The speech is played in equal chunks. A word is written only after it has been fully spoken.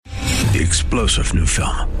The explosive new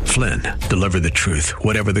film, Flynn, deliver the truth,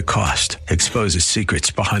 whatever the cost, exposes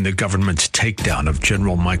secrets behind the government's takedown of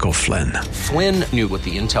General Michael Flynn. Flynn knew what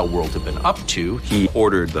the intel world had been up to. He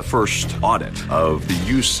ordered the first audit of the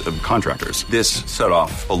use of contractors. This set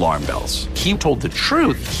off alarm bells. He told the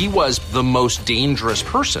truth. He was the most dangerous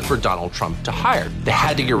person for Donald Trump to hire. They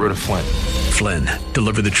had to get rid of Flynn. Flynn,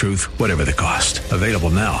 deliver the truth, whatever the cost. Available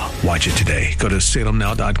now. Watch it today. Go to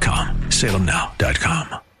salemnow.com.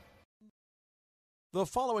 salemnow.com. The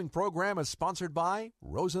following program is sponsored by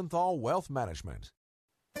Rosenthal Wealth Management.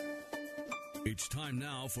 It's time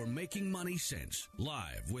now for Making Money Sense,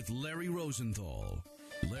 live with Larry Rosenthal.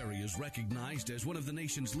 Larry is recognized as one of the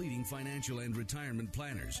nation's leading financial and retirement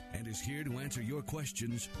planners and is here to answer your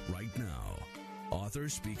questions right now. Author,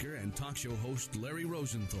 speaker, and talk show host Larry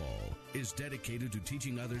Rosenthal is dedicated to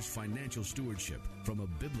teaching others financial stewardship from a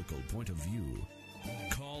biblical point of view.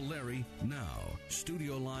 Call Larry now.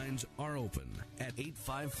 Studio lines are open at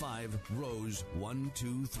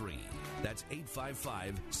 855-ROSE-123. That's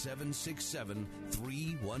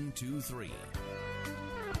 855-767-3123.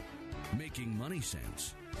 Making Money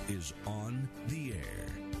Sense is on the air.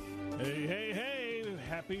 Hey, hey, hey.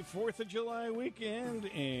 Happy 4th of July weekend,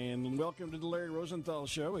 and welcome to the Larry Rosenthal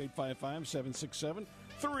Show,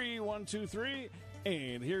 855-767-3123.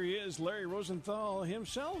 And here he is, Larry Rosenthal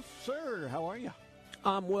himself. Sir, how are you?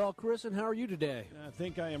 I'm well, Chris, and how are you today? I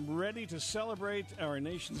think I am ready to celebrate our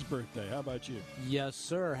nation's birthday. How about you? Yes,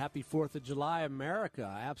 sir. Happy 4th of July,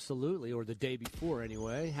 America. Absolutely, or the day before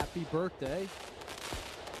anyway. Happy birthday.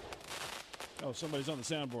 Oh, somebody's on the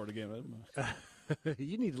soundboard again.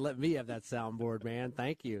 You need to let me have that soundboard, man.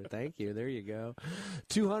 Thank you. Thank you. There you go.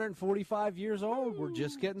 245 years old. We're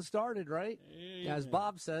just getting started, right? Yeah. As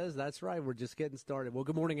Bob says, that's right. We're just getting started. Well,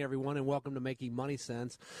 good morning, everyone, and welcome to Making Money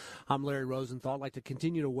Sense. I'm Larry Rosenthal. I'd like to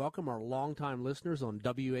continue to welcome our longtime listeners on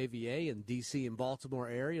WAVA in D.C. and Baltimore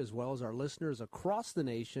area, as well as our listeners across the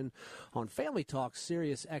nation on Family Talk,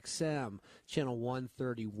 Sirius XM, Channel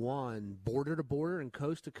 131, border to border and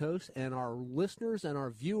coast to coast, and our listeners and our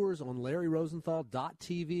viewers on Larry Rosenthal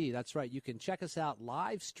LarryRosenthal.tv. That's right. You can check us out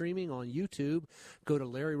live streaming on YouTube. Go to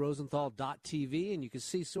LarryRosenthal.tv, and you can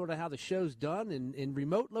see sort of how the show's done in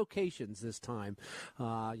remote locations this time,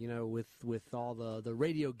 with all the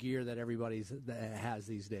radio gear that everybody has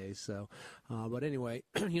these days. So, but anyway,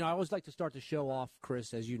 I always like to start the show off,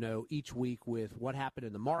 Chris, as you know, each week with what happened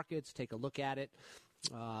in the markets, take a look at it.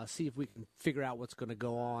 See if we can figure out what's going to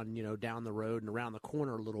go on, down the road and around the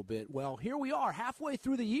corner a little bit. Well, here we are, halfway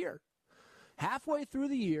through the year.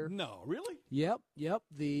 No, really? Yep.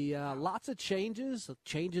 The lots of changes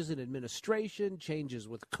in administration, changes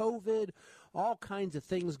with COVID, all kinds of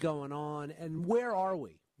things going on. And where are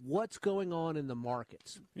we? What's going on in the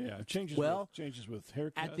markets? Yeah, changes with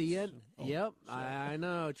haircuts. At the end, I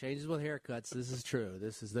know, changes with haircuts. This is true.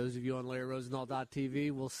 This is those of you on LarryRosenthal.tv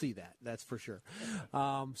will see that. That's for sure.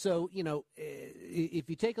 If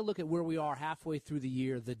you take a look at where we are halfway through the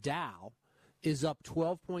year, the Dow is up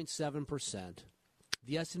 12.7%,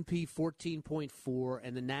 the S&P 14.4%,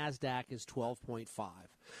 and the NASDAQ is 12.5%.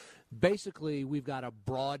 Basically, we've got a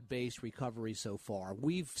broad-based recovery so far.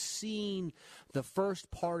 We've seen the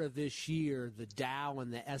first part of this year, the Dow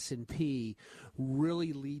and the S&P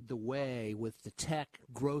really lead the way with the tech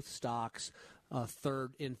growth stocks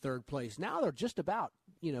in third place. Now they're just about,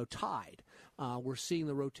 tied. We're seeing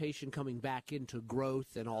the rotation coming back into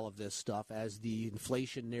growth and all of this stuff as the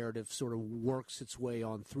inflation narrative sort of works its way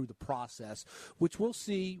on through the process, which we'll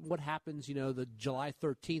see what happens. The July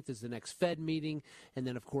 13th is the next Fed meeting, and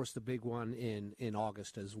then, of course, the big one in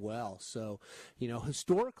August as well. So,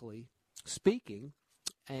 historically speaking,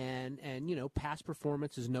 and past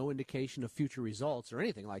performance is no indication of future results or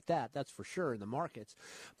anything like that. That's for sure in the markets.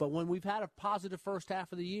 But when we've had a positive first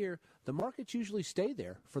half of the year, the markets usually stay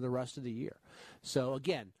there for the rest of the year. So,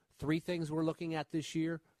 again, three things we're looking at this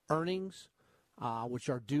year: earnings, which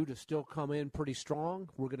are due to still come in pretty strong.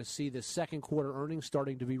 We're going to see the second quarter earnings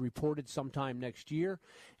starting to be reported sometime next year.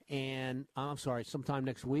 And sometime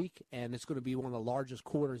next week, and it's going to be one of the largest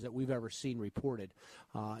quarters that we've ever seen reported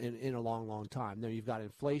in a long, long time. Then you've got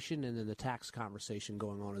inflation and then the tax conversation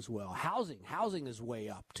going on as well. Housing is way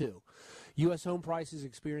up too. U.S. home prices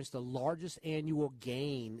experienced the largest annual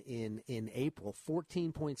gain in April,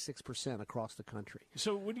 14.6% across the country.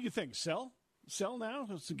 So what do you think? Sell now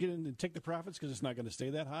to get in and take the profits because it's not going to stay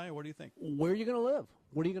that high? Or what do you think? Where are you going to live?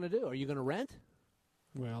 What are you going to do? Are you going to rent?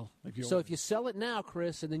 Well, if you sell it now,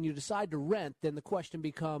 Chris, and then you decide to rent, then the question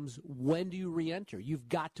becomes, when do you re-enter? You've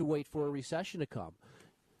got to wait for a recession to come.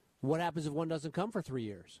 What happens if one doesn't come for 3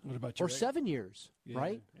 years? What about or 7 years,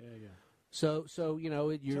 right? Yeah. So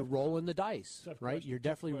you're rolling the dice, right? Question, You're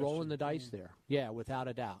definitely rolling the dice Mm-hmm. there. Yeah, without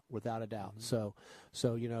a doubt. So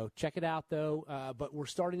check it out though. But we're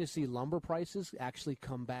starting to see lumber prices actually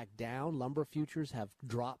come back down. Lumber futures have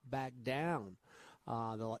dropped back down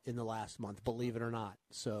in the last month, believe it or not.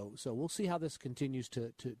 So we'll see how this continues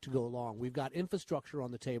to go along. We've got infrastructure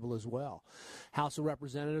on the table as well. House of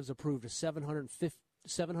Representatives approved a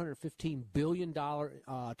 $715 billion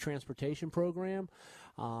transportation program.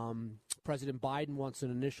 President Biden wants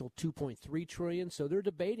an initial $2.3 trillion. So they're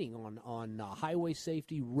debating on highway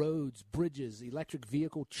safety, roads, bridges, electric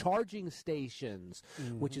vehicle charging stations,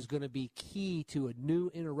 which is going to be key to a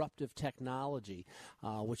new interruptive technology,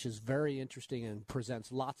 which is very interesting and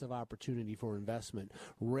presents lots of opportunity for investment.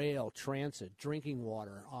 Rail, transit, drinking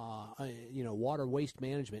water, water waste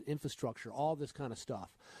management, infrastructure, all this kind of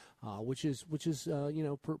stuff. Which is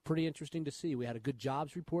pretty interesting to see. We had a good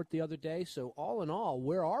jobs report the other day. So all in all,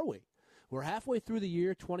 where are we? We're halfway through the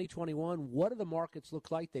year 2021. What do the markets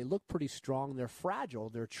look like? They look pretty strong. They're fragile.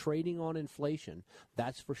 They're trading on inflation.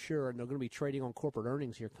 That's for sure. And they're going to be trading on corporate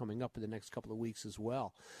earnings here coming up in the next couple of weeks as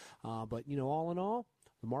well. But all in all,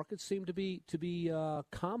 the markets seem to be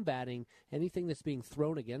combating anything that's being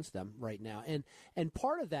thrown against them right now. And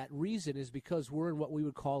part of that reason is because we're in what we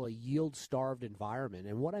would call a yield-starved environment.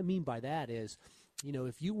 And what I mean by that is,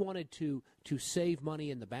 if you wanted to save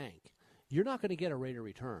money in the bank, you're not going to get a rate of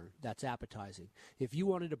return that's appetizing. If you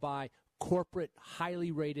wanted to buy corporate highly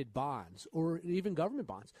rated bonds or even government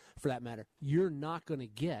bonds for that matter, you're not going to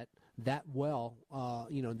get that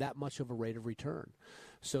that much of a rate of return.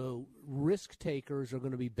 So risk takers are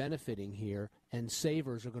going to be benefiting here and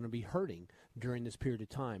savers are going to be hurting during this period of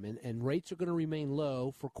time. And rates are going to remain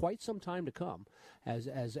low for quite some time to come,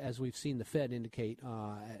 as we've seen the Fed indicate,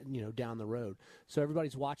 down the road. So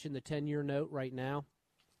everybody's watching the 10-year note right now.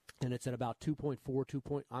 And it's at about 1.4,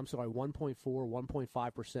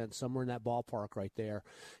 1.5%, somewhere in that ballpark right there.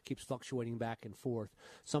 Keeps fluctuating back and forth.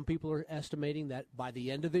 Some people are estimating that by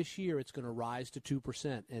the end of this year, it's going to rise to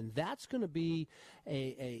 2%. And that's going to be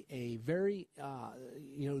a very,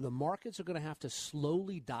 the markets are going to have to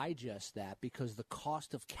slowly digest that because the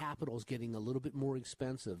cost of capital is getting a little bit more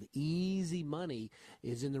expensive. Easy money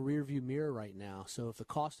is in the rearview mirror right now. So if the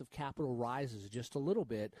cost of capital rises just a little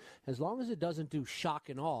bit, as long as it doesn't do shock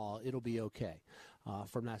and awe, it'll be okay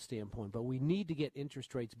from that standpoint. But we need to get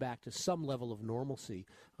interest rates back to some level of normalcy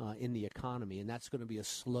in the economy, and that's going to be a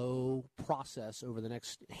slow process over the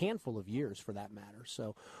next handful of years for that matter.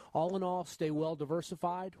 So all in all, stay well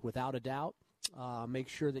diversified without a doubt. Make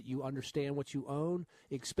sure that you understand what you own.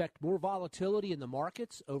 Expect more volatility in the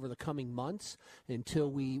markets over the coming months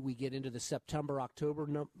until we get into the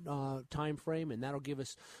September-October time frame, and that'll give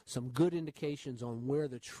us some good indications on where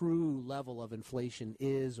the true level of inflation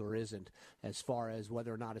is or isn't, as far as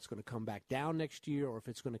whether or not it's going to come back down next year or if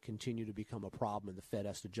it's going to continue to become a problem and the Fed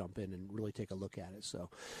has to jump in and really take a look at it.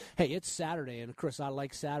 So, hey, it's Saturday, and Chris, I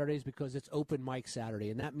like Saturdays because it's open mic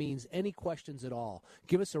Saturday, and that means any questions at all,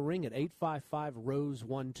 give us a ring at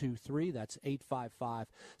 855-ROSE-123. That's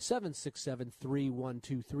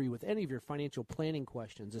 855-767-3123 with any of your financial planning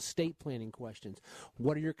questions, estate planning questions.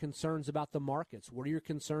 What are your concerns about the markets? What are your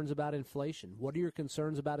concerns about inflation? What are your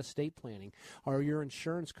concerns about estate planning? Are your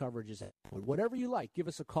insurance coverages? Whatever you like, give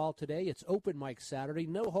us a call today. It's open mic Saturday.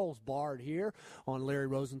 No holds barred here on Larry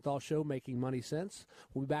Rosenthal Show, Making Money Sense.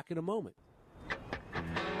 We'll be back in a moment.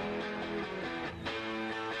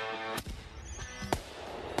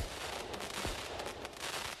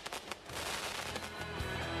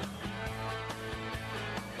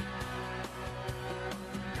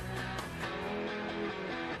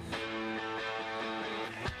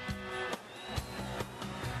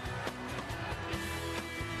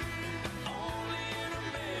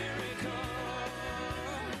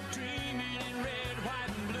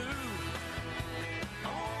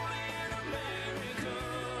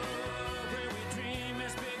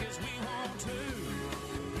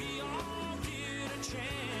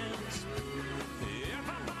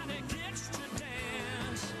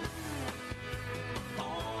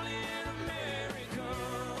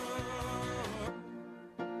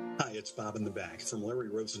 It's Bob in the Back from Larry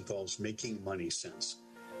Rosenthal's Making Money Sense.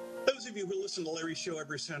 Those of you who listen to Larry's show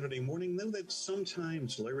every Saturday morning know that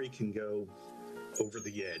sometimes Larry can go over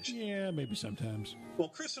the edge. Yeah, maybe sometimes. Well,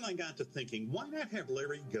 Chris and I got to thinking, why not have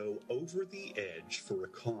Larry go over the edge for a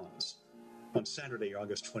cause? On Saturday,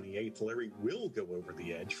 August 28th, Larry will go over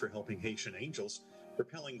the edge for helping Haitian Angels,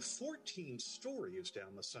 propelling 14 stories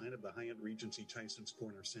down the side of the Hyatt Regency Tysons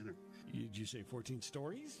Corner Center. Did you say 14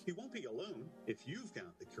 stories? You won't be alone. If you've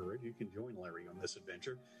got the courage, you can join Larry on this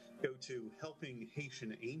adventure. Go to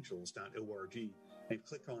helpinghaitianangels.org and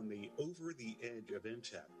click on the Over the Edge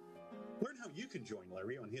event tab. Learn how you can join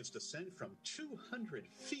Larry on his descent from 200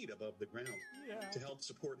 feet above the ground to help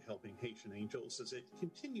support Helping Haitian Angels as it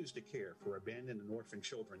continues to care for abandoned and orphaned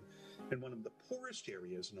children in one of the poorest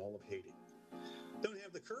areas in all of Haiti. Don't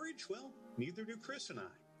have the courage? Well, neither do Chris and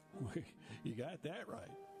I. You got that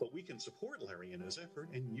right. But we can support Larry in his effort,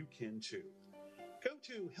 and you can too. Go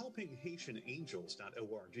to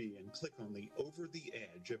helpinghaitianangels.org and click on the Over the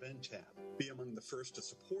Edge event tab. Be among the first to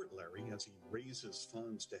support Larry as he raises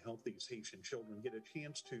funds to help these Haitian children get a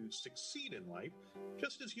chance to succeed in life,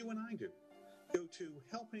 just as you and I do. Go to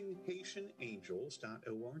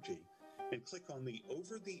helpinghaitianangels.org and click on the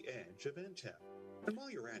Over the Edge event tab. And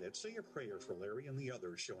while you're at it, say a prayer for Larry and the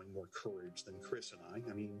others showing more courage than Chris and I.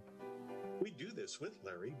 I mean, we do this with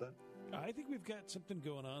Larry, but I think we've got something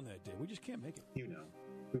going on that day. We just can't make it. You know,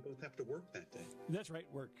 we both have to work that day. That's right.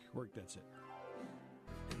 Work, that's it.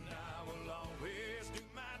 And I will always do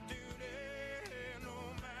my duty,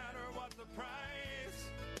 no matter what the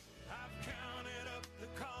price. I've counted up the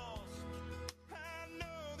cost. I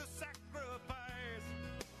know the sacrifice.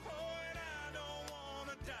 Oh, and I don't want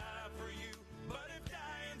to die for you. But if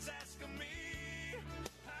dying's asking me,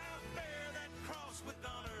 I'll bear that cross with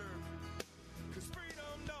honor. 'Cause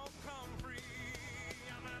freedom don't come free.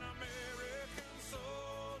 I'm an American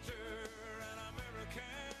soldier, an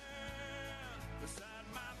American. Beside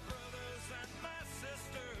my brothers and my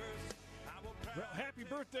sisters, I will Well, happy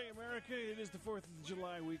birthday, America. It is the 4th of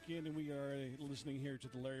July weekend, and we are listening here to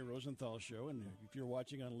the Larry Rosenthal Show. And if you're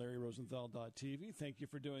watching on LarryRosenthal.tv, thank you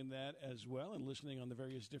for doing that as well and listening on the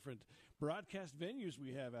various different broadcast venues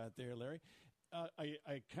we have out there, Larry.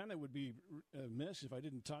 I kind of would be remiss if I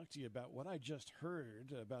didn't talk to you about what I just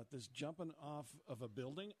heard about this jumping off of a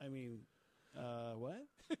building. I mean, what?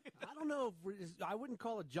 I don't know. I wouldn't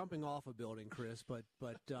call it jumping off a building, Chris, but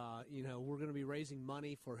you know, we're going to be raising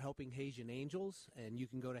money for Helping Haitian Angels, and you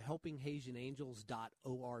can go to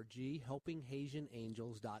helpinghaitianangels.org,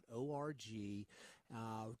 helpinghaitianangels.org.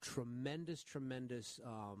 Tremendous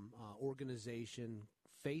organization,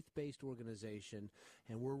 faith-based organization,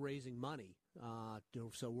 and we're raising money.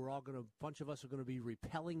 So we're all going to, a bunch of us are going to be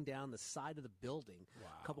rappelling down the side of the building,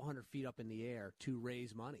 a couple hundred feet up in the air to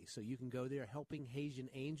raise money. So you can go there,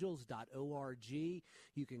 helpinghaitianangels.org. You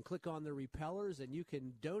can click on the repellers and you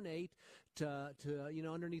can donate to you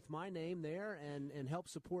know, underneath my name there and help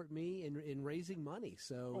support me in raising money.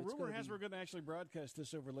 So well, rumor has we're going to actually broadcast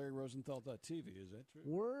this over LarryRosenthal.tv. Is that true?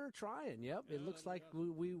 We're trying. Yep. It looks like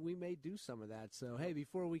we may do some of that. So, hey,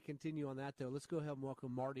 before we continue on that, though, let's go ahead and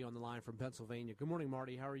welcome Marty on the line from Pennsylvania. Good morning,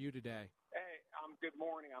 Marty. How are you today? Hey, good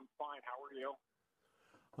morning. I'm fine. How are you?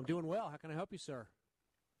 I'm doing well. How can I help you, sir?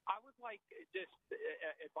 I would like just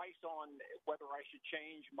advice on whether I should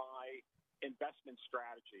change my investment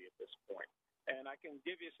strategy at this point. And I can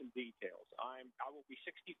give you some details. I will be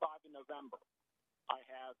 65 in November. I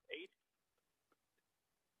have 8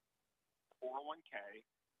 401k,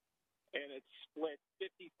 and it's split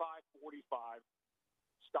 55-45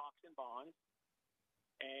 stocks and bonds.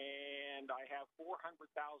 And I have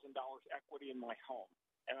 $400,000 equity in my home.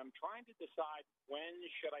 And I'm trying to decide when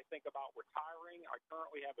should I think about retiring. I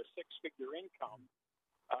currently have a 6-figure income.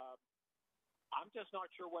 I'm just not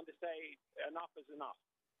sure when to say enough is enough.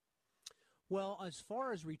 Well, as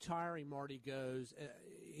far as retiring, Marty, goes,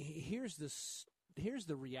 here's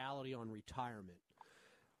the reality on retirement.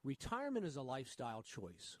 Retirement is a lifestyle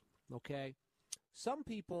choice, okay? Some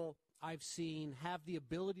people I've seen have the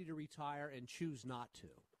ability to retire and choose not to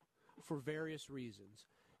for various reasons.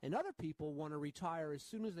 And other people want to retire as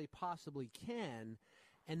soon as they possibly can,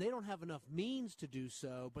 and they don't have enough means to do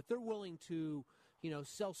so, but they're willing to, you know,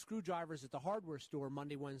 sell screwdrivers at the hardware store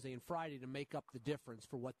Monday, Wednesday, and Friday to make up the difference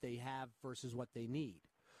for what they have versus what they need.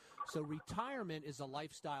 So retirement is a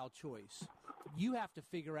lifestyle choice. You have to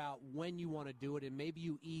figure out when you want to do it, and maybe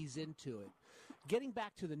you ease into it. Getting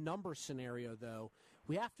back to the number scenario, though,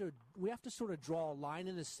 we have to sort of draw a line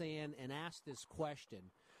in the sand and ask this question.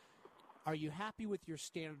 Are you happy with your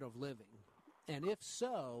standard of living? And if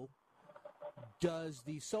so, does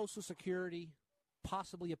the Social Security,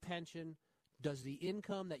 possibly a pension, does the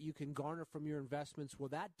income that you can garner from your investments, will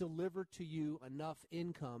that deliver to you enough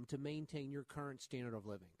income to maintain your current standard of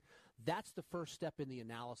living? That's the first step in the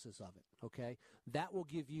analysis of it, okay? That will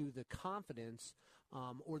give you the confidence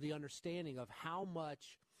or the understanding of how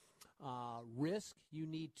much risk you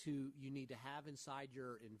need to have inside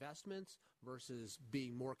your investments versus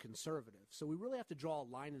being more conservative. So we really have to draw a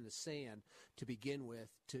line in the sand to begin with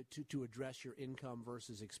to address your income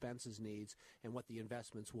versus expenses needs and what the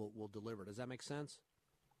investments will deliver. Does that make sense?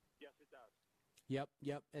 Yes, it does.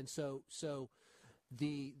 Yep. And so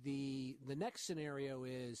The next scenario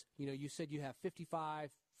is, you said you have 55,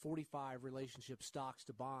 45 relationship stocks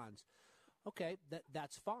to bonds. Okay,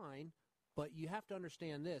 that's fine, but you have to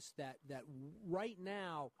understand this, that right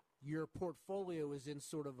now your portfolio is in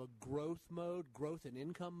sort of a growth and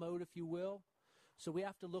income mode, if you will. So we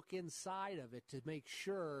have to look inside of it to make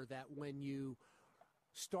sure that when you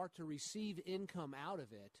start to receive income out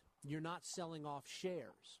of it, you're not selling off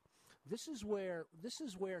shares. This is where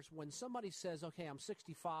when somebody says, okay, I'm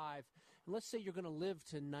 65, and let's say you're going to live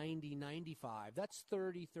to 90, 95, that's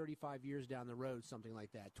 30, 35 years down the road, something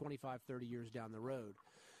like that, 25, 30 years down the road.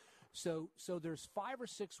 So there's 5 or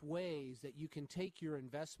 6 ways that you can take your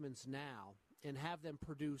investments now and have them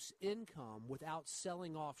produce income without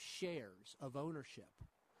selling off shares of ownership.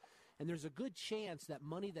 And there's a good chance that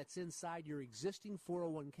money that's inside your existing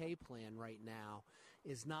 401k plan right now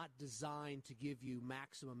is not designed to give you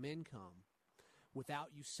maximum income without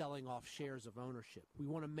you selling off shares of ownership. We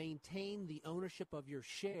want to maintain the ownership of your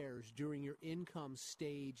shares during your income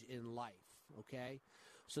stage in life, okay?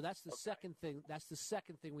 So that's the second thing. That's the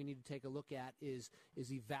second thing we need to take a look at is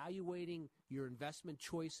evaluating your investment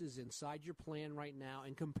choices inside your plan right now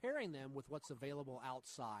and comparing them with what's available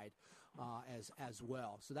outside as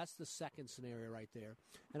well. So that's the second scenario right there.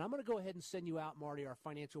 And I'm going to go ahead and send you out, Marty, our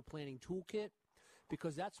financial planning toolkit,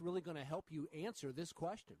 because that's really going to help you answer this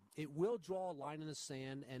question. It will draw a line in the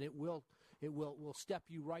sand, and it will step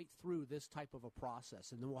you right through this type of a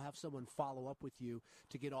process. And then we'll have someone follow up with you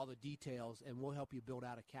to get all the details, and we'll help you build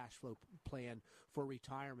out a cash flow plan for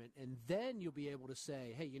retirement. And then you'll be able to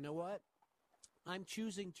say, hey, you know what? I'm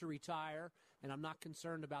choosing to retire, and I'm not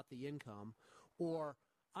concerned about the income. Or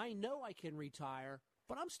I know I can retire,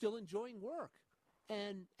 but I'm still enjoying work.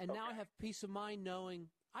 And now I have peace of mind knowing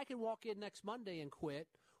I can walk in next Monday and quit.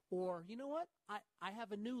 Or, you know what, I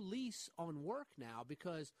have a new lease on work now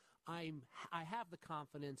because I have the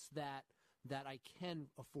confidence that I can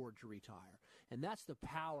afford to retire. And that's the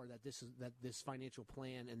power that this financial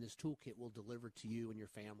plan and this toolkit will deliver to you and your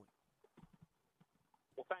family.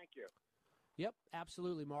 Well, thank you. Yep,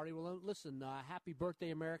 absolutely, Marty. Well, listen, happy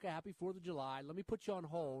birthday, America. Happy 4th of July. Let me put you on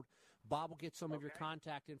hold. Bob will get some of your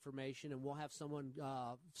contact information, and we'll have someone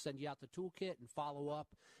send you out the toolkit and follow up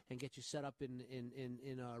and get you set up in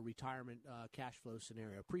a retirement cash flow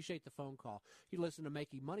scenario. Appreciate the phone call. You listen to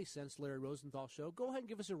Making Money Sense, Larry Rosenthal Show. Go ahead and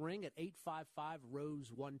give us a ring at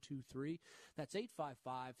 855-ROSE-123. That's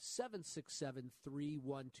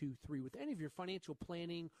 855-767-3123. With any of your financial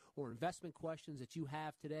planning or investment questions that you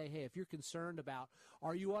have today, hey, if you're concerned about,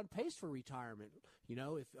 are you on pace for retirement? You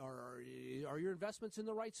know, are your investments in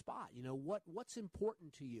the right spot? You know, what's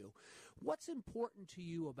important to you? What's important to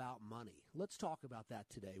you about money? Let's talk about that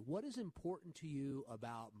today. What is important to you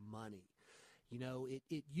about money? You know,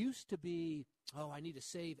 it used to be, I need to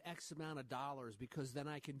save X amount of dollars because then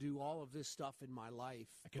I can do all of this stuff in my life.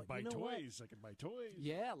 I can buy toys. I can buy toys.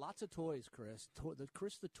 Yeah, lots of toys, Chris.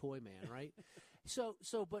 Chris the toy man, right?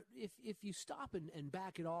 But if you stop and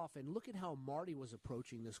back it off and look at how Marty was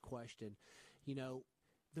approaching this question, you know,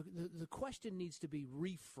 the question needs to be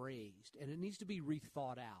rephrased and it needs to be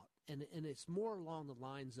rethought out. And it's more along the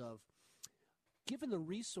lines of, given the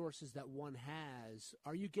resources that one has,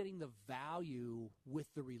 are you getting the value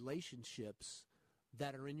with the relationships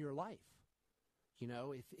that are in your life? You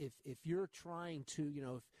know, if you're trying to, you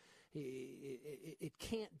know, it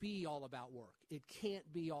can't be all about work. It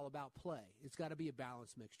can't be all about play. It's got to be a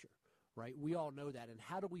balanced mixture, right? We all know that. And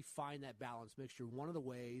how do we find that balanced mixture? One of the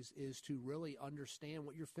ways is to really understand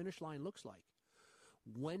what your finish line looks like.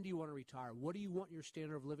 When do you want to retire? What do you want your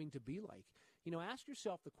standard of living to be like? You know, ask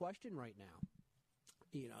yourself the question right now.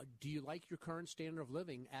 You know, do you like your current standard of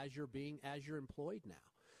living as you're employed now?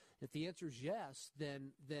 If the answer is yes,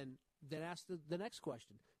 then ask the next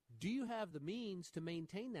question. Do you have the means to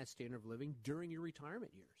maintain that standard of living during your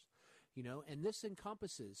retirement years? You know, and this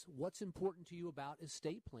encompasses what's important to you about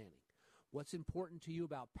estate planning, what's important to you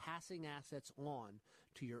about passing assets on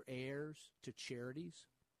to your heirs, to charities.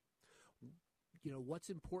 You know, what's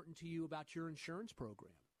important to you about your insurance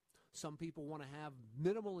program. Some people want to have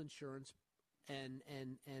minimal insurance and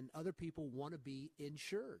other people want to be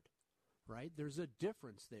insured, right? There's a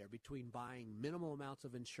difference there between buying minimal amounts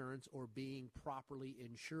of insurance or being properly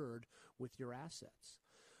insured with your assets.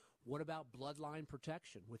 What about bloodline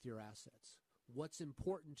protection with your assets? What's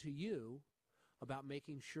important to you about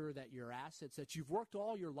making sure that your assets that you've worked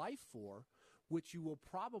all your life for, which you will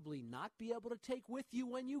probably not be able to take with you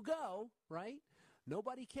when you go, right?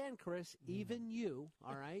 Nobody can, Chris, even you,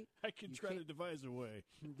 all right? I can try to devise a way.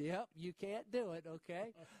 Yep, you can't do it,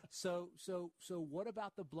 okay? So what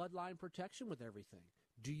about the bloodline protection with everything?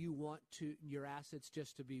 Do you want your assets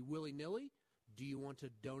just to be willy-nilly? Do you want to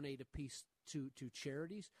donate a piece to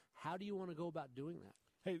charities? How do you want to go about doing that?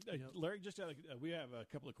 Hey, Larry, we have a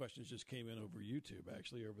couple of questions just came in over YouTube,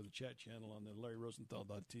 actually, over the chat channel on the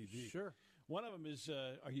LarryRosenthal.tv. Sure. One of them is,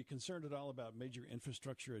 are you concerned at all about major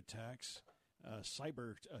infrastructure attacks,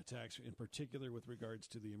 cyber attacks in particular with regards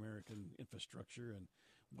to the American infrastructure, and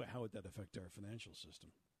how would that affect our financial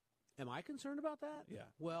system? Am I concerned about that? Yeah.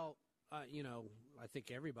 Well, I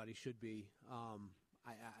think everybody should be.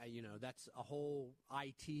 That's a whole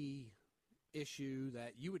IT issue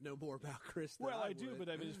that you would know more about, Chris. Than Well, I would. do, but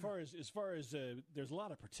I mean, as far as there's a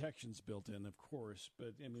lot of protections built in, of course,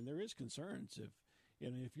 but I mean, there is concerns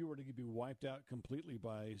if you were to be wiped out completely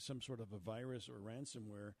by some sort of a virus or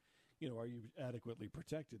ransomware. Are you adequately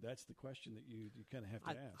protected? That's the question that you kind of have to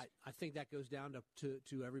ask. I think that goes down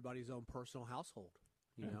to everybody's own personal household.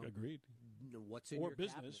 Agreed. What's in or your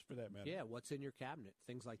business cabinet. for that matter. Yeah, what's in your cabinet,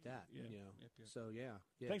 things like that. Yeah. Yep. So yeah.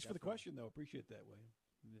 Thanks for the definitely. question, though. Appreciate that,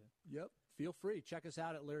 Wayne. Yeah. Yep. Feel free. Check us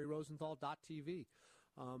out at LarryRosenthal.tv.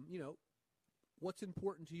 What's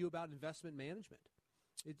important to you about investment management?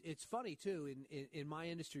 It's funny too. In my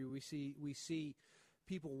industry, we see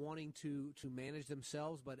people wanting to manage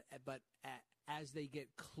themselves, but as they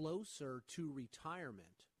get closer to retirement,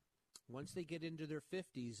 once they get into their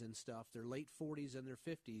 50s and stuff, their late 40s and their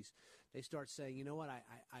 50s, they start saying, you know what,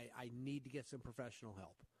 I need to get some professional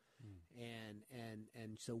help.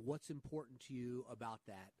 And so what's important to you about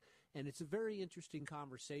that? And it's a very interesting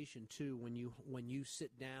conversation, too, when you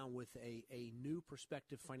sit down with a new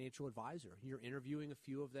prospective financial advisor. You're interviewing a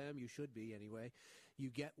few of them. You should be anyway. You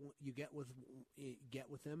get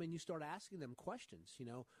with them and you start asking them questions.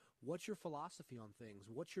 What's your philosophy on things?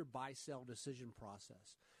 What's your buy-sell decision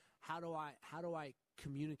process? How do I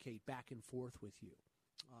communicate back and forth with you?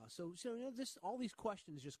 So all these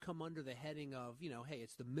questions just come under the heading of, hey,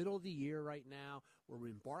 it's the middle of the year right now. We're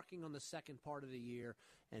embarking on the second part of the year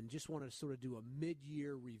and just want to sort of do a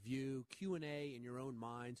mid-year review, Q&A in your own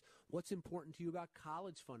minds. What's important to you about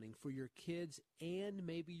college funding for your kids and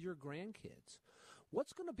maybe your grandkids?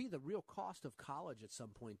 What's going to be the real cost of college at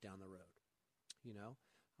some point down the road?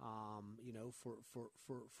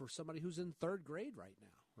 For somebody who's in third grade right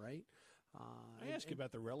now, right? I ask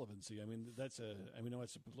about the relevancy. I mean, I know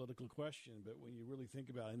it's a political question, but when you really think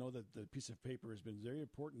about it, I know that the piece of paper has been very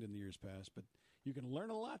important in the years past, but you can learn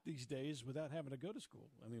a lot these days without having to go to school.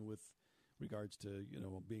 I mean, with regards to,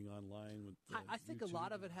 being online with I think YouTube. A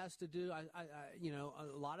lot of it has to do,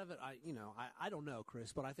 a lot of it, I don't know,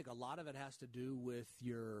 Chris, but I think a lot of it has to do with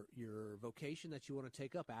your vocation that you want to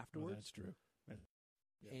take up afterwards. Oh, that's true.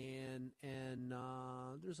 And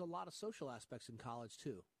there's a lot of social aspects in college,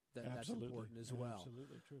 too. That's important as well.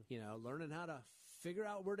 Absolutely true. Learning how to figure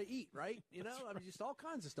out where to eat, right? Just all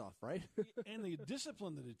kinds of stuff, right? And the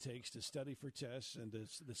discipline that it takes to study for tests and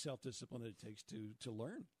the self-discipline that it takes to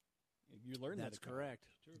learn. You learn that. That's correct.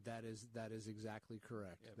 That is exactly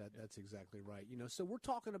correct. That's exactly right. So we're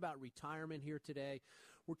talking about retirement here today.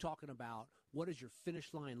 We're talking about what does your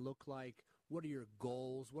finish line look like? What are your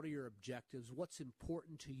goals? What are your objectives? What's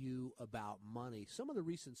important to you about money? Some of the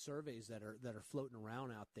recent surveys that are floating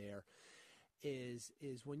around out there is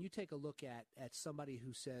when you take a look at somebody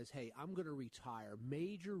who says, hey, I'm going to retire,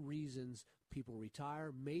 major reasons people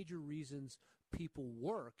retire, major reasons people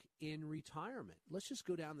work in retirement. Let's just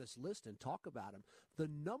go down this list and talk about them. The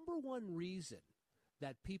number one reason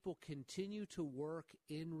that people continue to work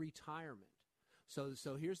in retirement. So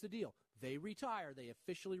here's the deal. They retire, they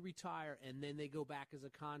officially retire, and then they go back as a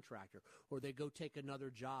contractor, or they go take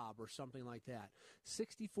another job or something like that.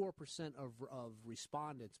 64% of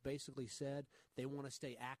respondents basically said they want to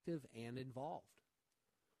stay active and involved.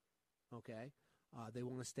 Okay? They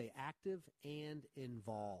want to stay active and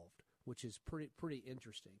involved, which is pretty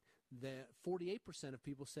interesting. The 48% of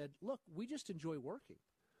people said, look, we just enjoy working.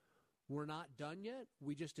 We're not done yet.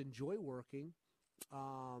 We just enjoy working.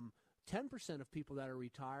 10% of people that are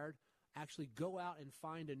retired actually go out and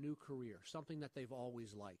find a new career, something that they've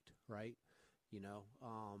always liked, right?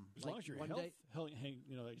 As long as your health,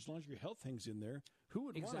 as long as your health hangs in there, who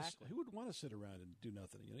would want to sit around and do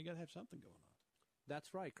nothing? You got to have something going on.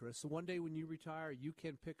 That's right, Chris. So one day when you retire, you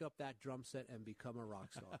can pick up that drum set and become a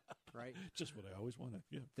rock star, right? Just what I always wanted.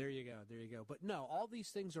 Yeah. There you go. But no, all these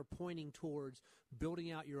things are pointing towards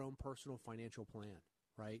building out your own personal financial plan,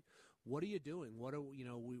 right? What are you doing?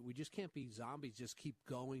 We just can't be zombies, just keep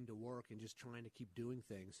going to work and just trying to keep doing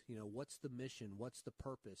things. What's the mission? What's the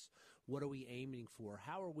purpose? What are we aiming for?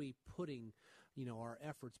 How are we putting, our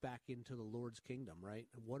efforts back into the Lord's kingdom, right?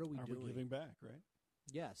 What are we doing? Are we giving back, right?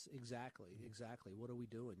 Yes, exactly. What are we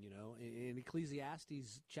doing, In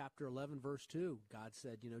Ecclesiastes chapter 11, verse 2, God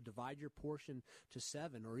said, divide your portion to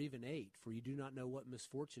 7 or even 8, for you do not know what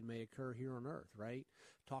misfortune may occur here on earth, right?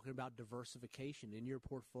 Talking about diversification in your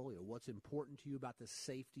portfolio, what's important to you about the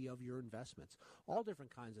safety of your investments, all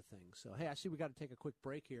different kinds of things. So, hey, I see we got to take a quick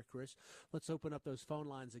break here, Chris. Let's open up those phone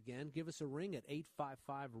lines again. Give us a ring at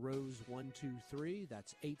 855-ROSE-123.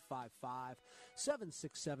 That's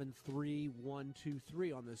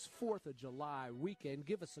 855-767-3123 on this 4th of July weekend.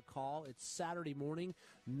 Give us a call. It's Saturday morning,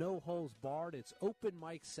 no holes barred. It's open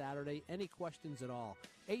mic Saturday. Any questions at all?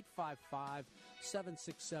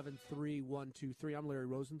 855-767-3123. I'm Larry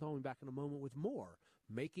Rosenthal. We'll be back in a moment with more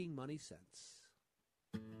Making Money Sense.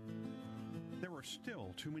 There are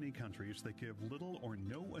still too many countries that give little or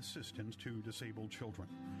no assistance to disabled children.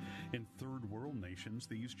 In third world nations,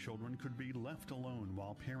 these children could be left alone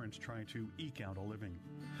while parents try to eke out a living.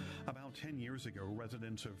 About 10 years ago,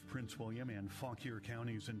 residents of Prince William and Fauquier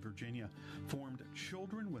counties in Virginia formed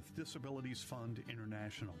Children with Disabilities Fund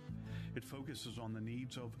International. It focuses on the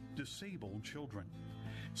needs of disabled children.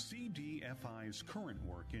 CDFI's current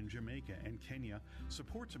work in Jamaica and Kenya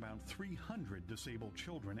supports about 300 disabled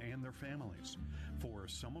children and their families. For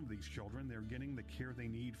some of these children, they're getting the care they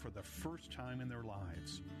need for the first time in their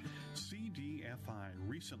lives. CDFI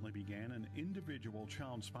recently began an individual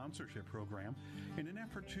child sponsorship program in an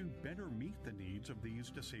effort to better meet the needs of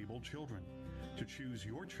these disabled children. To choose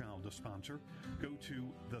your child to sponsor, go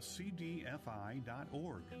to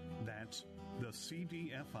thecdfi.org. That's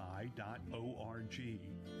thecdfi.org.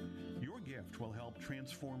 Your gift will help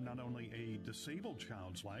transform not only a disabled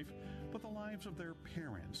child's life, but the lives of their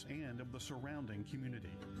parents and of the surrounding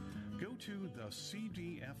community. Go to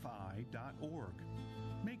thecdfi.org.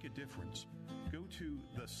 Make a difference. Go to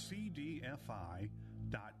thecdfi.org.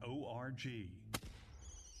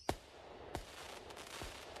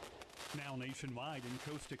 Now nationwide and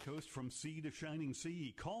coast to coast from sea to shining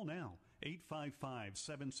sea. Call now.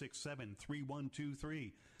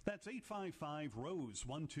 855-767-3123. That's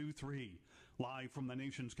 855-ROSE-123. Live from the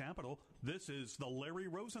nation's capital, this is The Larry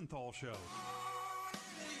Rosenthal Show.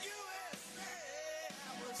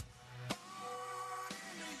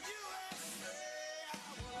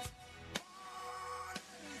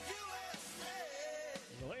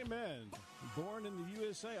 Well, amen. Born in the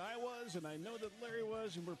USA, I was, and I know that Larry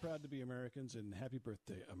was, and we're proud to be Americans, and happy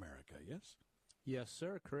birthday, America, yes? Yes,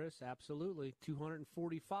 sir, Chris, absolutely.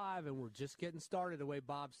 245, and we're just getting started, the way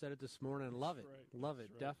Bob said it this morning. Love it. Right. Love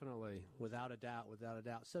it, definitely, without a doubt.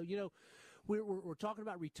 So, we're talking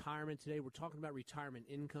about retirement today. We're talking about retirement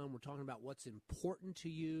income. We're talking about what's important to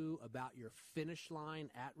you, about your finish line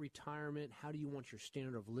at retirement. How do you want your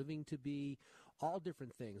standard of living to be? All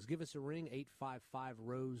different things. Give us a ring,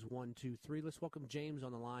 855-ROSE-123. Let's welcome James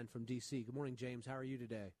on the line from D.C. Good morning, James. How are you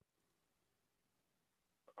today?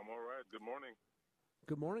 I'm all right. Good morning.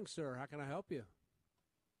 Good morning, sir. How can I help you?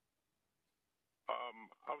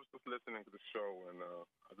 I was just listening to the show, and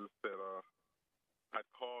I just said I'd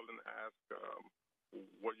call and ask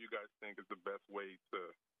what you guys think is the best way to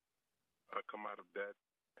come out of debt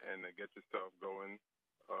and get yourself going,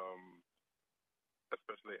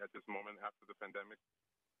 especially at this moment after the pandemic.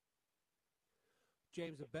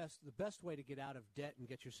 James, the best way to get out of debt and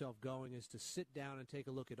get yourself going is to sit down and take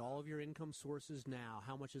a look at all of your income sources now,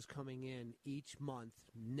 how much is coming in each month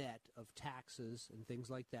net of taxes and things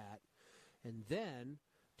like that, and then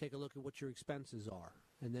take a look at what your expenses are.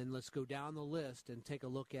 And then let's go down the list and take a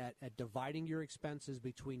look at dividing your expenses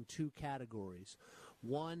between two categories.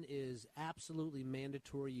 One is absolutely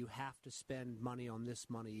mandatory. You have to spend money on this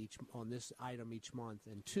item each month.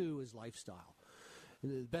 And two is lifestyle.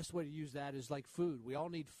 And the best way to use that is like food. We all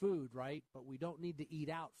need food, right? But we don't need to eat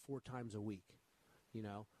out 4 times a week.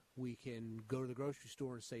 We can go to the grocery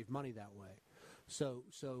store and save money that way. So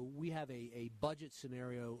we have a budget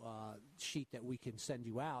scenario sheet that we can send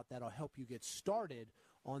you out that'll help you get started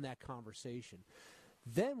on that conversation.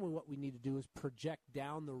 Then what we need to do is project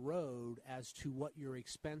down the road as to what your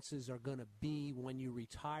expenses are going to be when you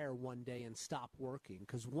retire one day and stop working.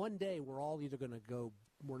 Because one day we're all either going to go,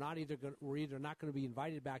 we're either not going to be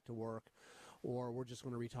invited back to work, or we're just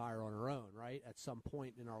going to retire on our own, right, at some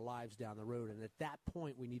point in our lives down the road. And at that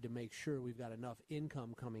point, we need to make sure we've got enough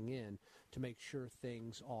income coming in to make sure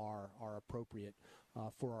things are appropriate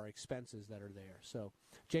for our expenses that are there. So,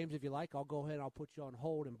 James, if you like, I'll go ahead and I'll put you on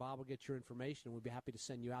hold, and Bob will get your information, and we'd be happy to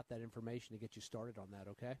send you out that information to get you started on that,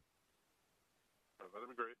 okay? That'd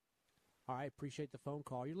be great. All right, appreciate the phone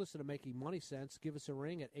call. You're listening to Making Money Sense. Give us a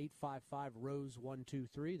ring at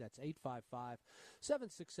 855-ROSE-123. That's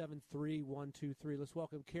 855-767-3123. Let's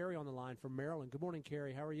welcome Carrie on the line from Maryland. Good morning,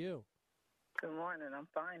 Carrie. How are you? Good morning. I'm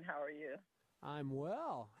fine. How are you? I'm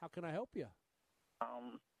well. How can I help you?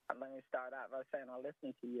 Let me start out by saying I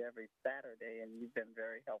listen to you every Saturday, and you've been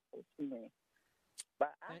very helpful to me.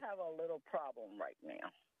 But I have a little problem right now.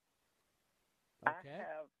 Okay. I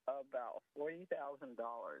have about $40,000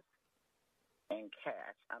 in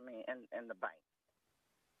cash, in the bank.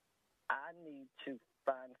 I need to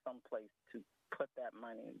find some place to put that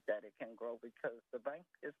money that it can grow because the bank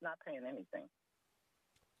is not paying anything,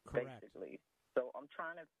 basically. So I'm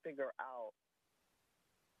trying to figure out,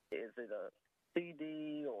 is it a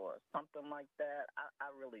CD or something like that? I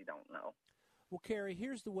really don't know. Well, Carrie,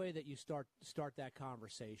 here's the way that you start that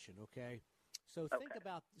conversation, okay? So think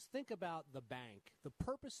about the bank. The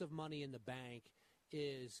purpose of money in the bank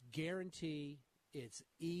is guarantee. It's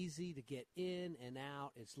easy to get in and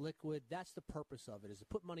out. It's liquid. That's the purpose of it, is to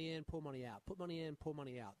put money in, pull money out, put money in, pull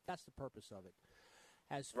money out. That's the purpose of it.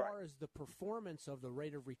 As far as the performance of the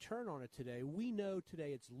rate of return on it today, we know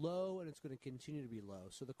today it's low and it's going to continue to be low.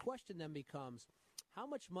 So the question then becomes, how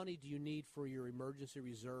much money do you need for your emergency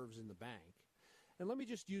reserves in the bank? And let me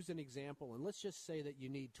just use an example, and let's just say that you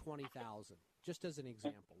need $20,000, just as an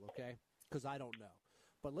example, okay? Because I don't know.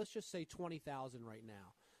 But let's just say $20,000 right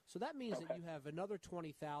now. So that means that you have another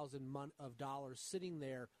 $20,000 of dollars sitting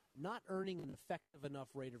there not earning an effective enough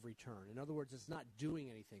rate of return. In other words, it's not doing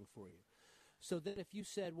anything for you. So then if you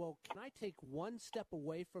said, well, can I take one step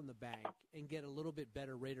away from the bank and get a little bit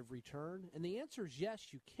better rate of return? And the answer is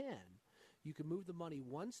yes, you can. You can move the money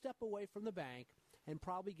one step away from the bank and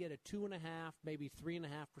probably get a 2.5%, maybe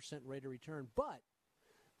 3.5% rate of return. But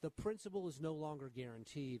the principal is no longer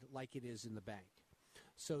guaranteed like it is in the bank.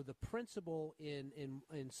 So the principal in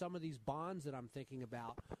some of these bonds that I'm thinking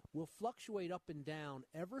about will fluctuate up and down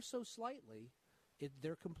ever so slightly.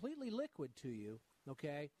 They're completely liquid to you,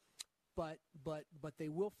 okay? But they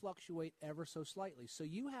will fluctuate ever so slightly. So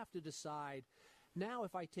you have to decide, now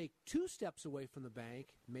if I take 2 steps away from the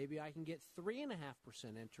bank, maybe I can get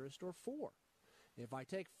 3.5% interest or 4. If I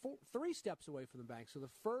take 3 steps away from the bank, so the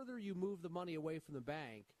further you move the money away from the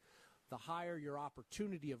bank, the higher your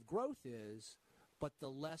opportunity of growth is, but the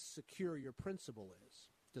less secure your principal is.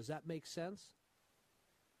 Does that make sense?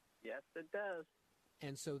 Yes, it does.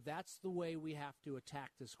 And so that's the way we have to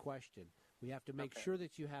attack this question. We have to make sure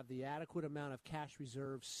that you have the adequate amount of cash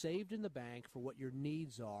reserves saved in the bank for what your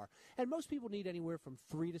needs are. And most people need anywhere from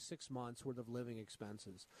 3 to 6 months worth of living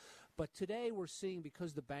expenses. But today we're seeing,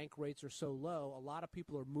 because the bank rates are so low, a lot of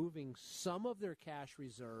people are moving some of their cash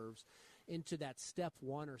reserves into that step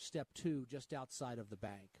 1 or step 2 just outside of the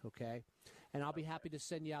bank, okay? And I'll be happy to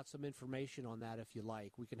send you out some information on that if you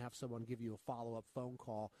like. We can have someone give you a follow-up phone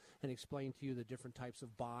call and explain to you the different types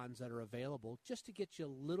of bonds that are available just to get you a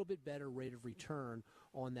little bit better rate of return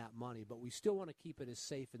on that money. But we still want to keep it as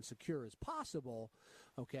safe and secure as possible,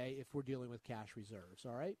 okay, if we're dealing with cash reserves,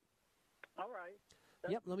 all right? All right.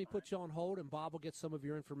 Yep, let me put you on hold, and Bob will get some of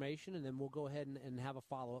your information, and then we'll go ahead and have a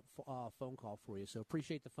follow-up phone call for you. So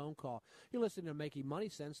appreciate the phone call. You're listening to Making Money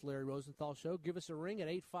Sense, Larry Rosenthal Show. Give us a ring at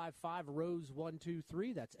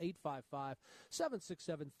 855-ROSE-123. That's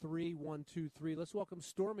 855-767-3123. Let's welcome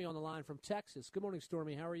Stormy on the line from Texas. Good morning,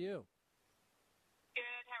 Stormy. How are you?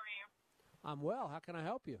 Good. How are you? I'm well. How can I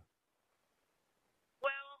help you?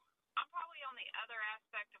 Well, I'm probably on the other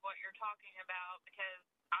aspect of what you're talking about because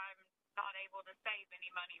I'm not able to save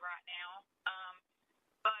any money right now,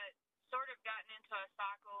 but sort of gotten into a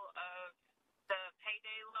cycle of the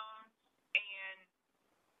payday loans, and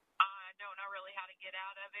I don't know really how to get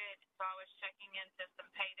out of it. So I was checking into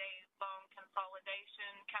some payday loan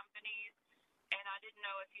consolidation companies, and I didn't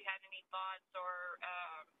know if you had any thoughts or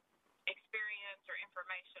experience or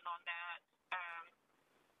information on that,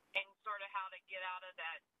 and sort of how to get out of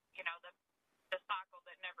that, the cycle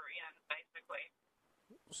that never ends, basically.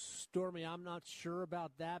 Stormy, I'm not sure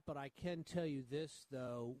about that, but I can tell you this,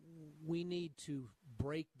 though. We need to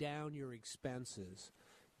break down your expenses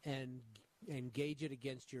and gauge it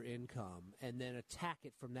against your income and then attack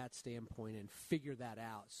it from that standpoint and figure that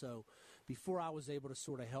out. So before I was able to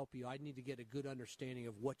sort of help you, I need to get a good understanding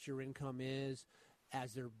of what your income is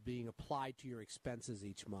as they're being applied to your expenses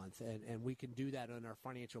each month. And we can do that on our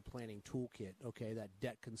financial planning toolkit, okay, that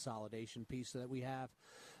debt consolidation piece that we have.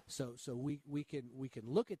 So we can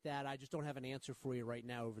look at that. I just don't have an answer for you right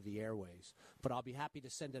now over the airways. But I'll be happy to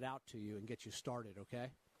send it out to you and get you started,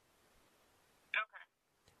 okay? Okay.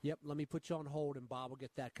 Yep, let me put you on hold, and Bob will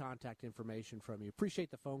get that contact information from you.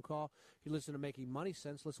 Appreciate the phone call. You listen to Making Money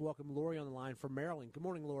Sense. Let's welcome Lori on the line from Maryland. Good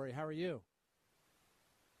morning, Lori. How are you?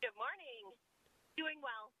 Good morning. Doing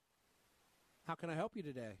well. How can I help you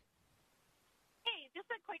today? Hey,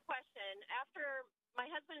 just a quick question. After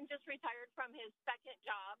my husband just retired from his second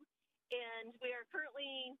job, And we are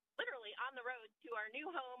currently literally on the road to our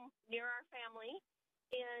new home near our family.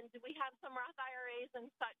 And we have some Roth IRAs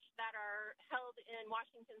and such that are held in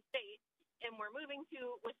Washington State, and we're moving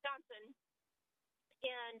to Wisconsin.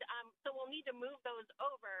 And so we'll need to move those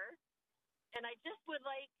over. And I just would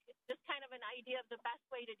like just kind of an idea of the best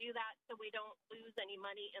way to do that so we don't lose any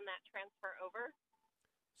money in that transfer over.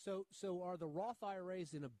 So are the Roth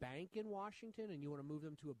IRAs in a bank in Washington, and you want to move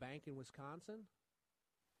them to a bank in Wisconsin?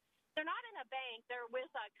 They're not in a bank. They're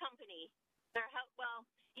with a company. Well,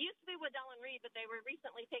 it used to be with Dell & Reed, but they were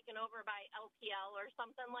recently taken over by LPL or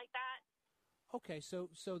something like that. Okay, so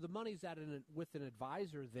the money's with an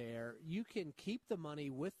advisor there. You can keep the money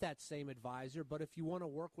with that same advisor, but if you want to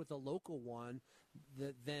work with a local one,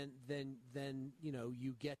 then you know,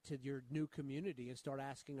 you get to your new community and start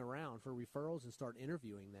asking around for referrals and start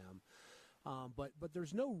interviewing them. But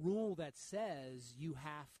there's no rule that says you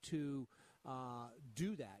have to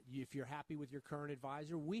do that. If you're happy with your current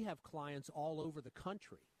advisor, we have clients all over the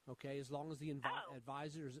country. Okay, as long as the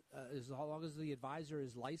advisor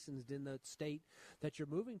is licensed in the state that you're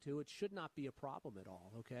moving to, it should not be a problem at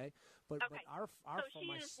all. Okay, but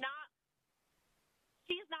she's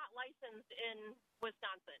not licensed in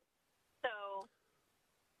Wisconsin, so.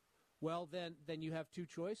 Well, then you have two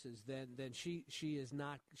choices. Then she is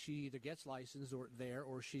not. She either gets licensed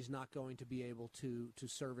or she's not going to be able to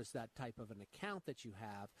service that type of an account that you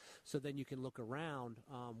have. So then you can look around.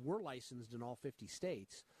 We're licensed in all 50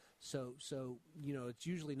 states, so you know it's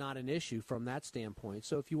usually not an issue from that standpoint.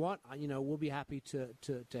 So if you want, you know, we'll be happy to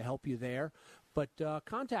help you there. But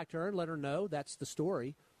contact her and let her know that's the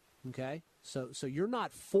story. Okay, so you're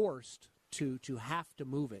not forced to have to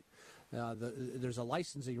move it. There's a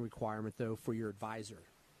licensing requirement, though, for your advisor.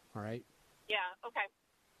 All right? Yeah, okay.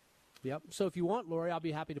 Yep. So if you want, Lori, I'll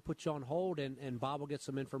be happy to put you on hold, and Bob will get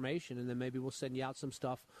some information, and then maybe we'll send you out some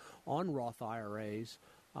stuff on Roth IRAs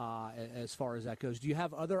as far as that goes. Do you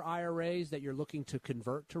have other IRAs that you're looking to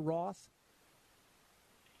convert to Roth?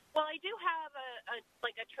 Well, I do have a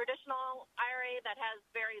traditional IRA that has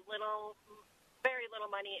very little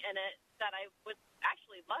money in it that I would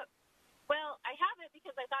actually love. Well, I have it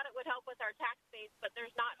because I thought it would help with our tax base, but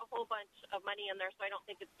there's not a whole bunch of money in there, so I don't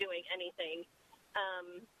think it's doing anything.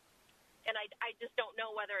 And I just don't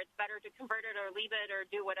know whether it's better to convert it or leave it or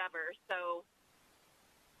do whatever. So.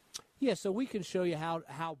 Yeah, so we can show you how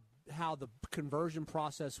the conversion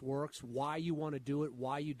process works, why you want to do it,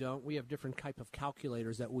 why you don't. We have different type of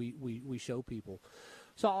calculators that we show people.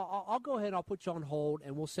 So I'll go ahead and I'll put you on hold,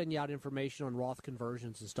 and we'll send you out information on Roth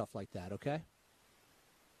conversions and stuff like that, okay?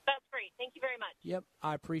 That's great. Thank you very much. Yep,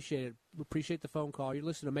 I appreciate it. Appreciate the phone call. You're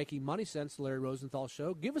listening to Making Money Sense, the Larry Rosenthal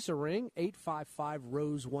Show. Give us a ring,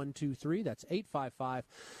 855-ROSE-123. That's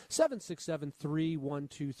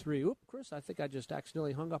 855-767-3123. Oop, Chris, I think I just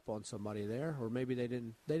accidentally hung up on somebody there, or maybe they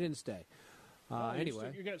didn't stay.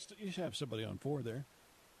 Anyway. You have somebody on 4 there.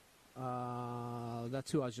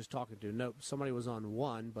 That's who I was just talking to. Nope, somebody was on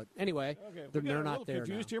 1, but anyway, okay. they're not there now.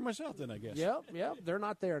 Confused here myself, then I guess. Yep, they're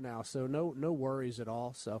not there now, so no worries at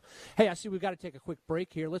all. So, hey, I see we've got to take a quick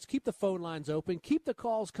break here. Let's keep the phone lines open. Keep the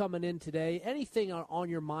calls coming in today. Anything on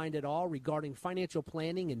your mind at all regarding financial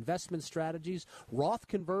planning, investment strategies, Roth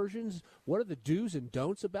conversions? What are the do's and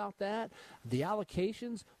don'ts about that? The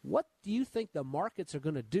allocations? What do you think the markets are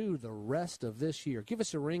going to do the rest of this year? Give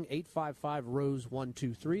us a ring,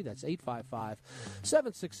 855-ROSE-123. That's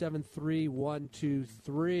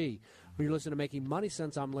 855-767-3123. You're listening to Making Money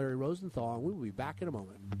Sense. I'm Larry Rosenthal, and we will be back in a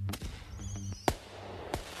moment.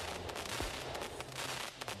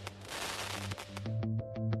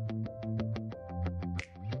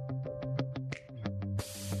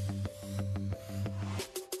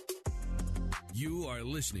 You are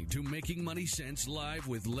listening to Making Money Sense live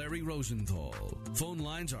with Larry Rosenthal. Phone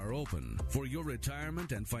lines are open for your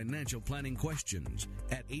retirement and financial planning questions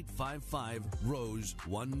at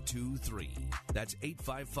 855-ROSE-123. That's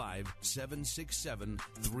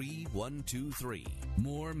 855-767-3123.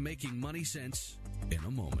 More Making Money Sense in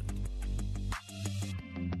a moment.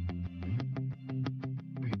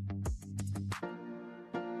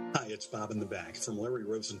 Hi, it's Bob in the back from Larry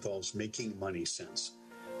Rosenthal's Making Money Sense.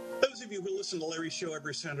 Those of you who listen to Larry's show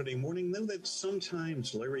every Saturday morning know that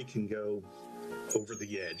sometimes Larry can go over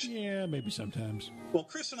the edge. Yeah, maybe sometimes. Well,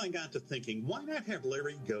 Chris and I got to thinking, why not have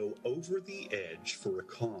Larry go over the edge for a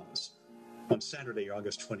cause? On Saturday,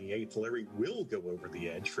 August 28th, Larry will go over the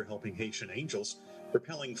edge for helping Haitian Angels,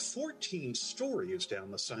 rappelling 14 stories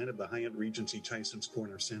down the side of the Hyatt Regency Tyson's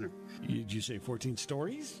Corner Center. Did you say 14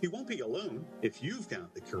 stories? You won't be alone. If you've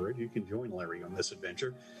got the courage, you can join Larry on this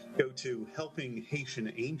adventure. Go to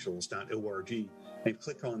helpinghaitianangels.org and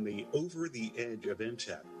click on the Over the Edge event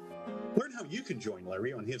tab. Learn how you can join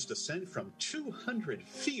Larry on his descent from 200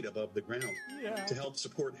 feet above the ground to help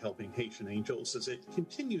support Helping Haitian Angels as it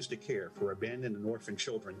continues to care for abandoned and orphaned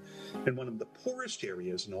children in one of the poorest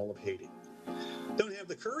areas in all of Haiti. Don't have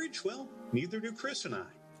the courage? Well, neither do Chris and I.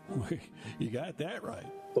 You got that right.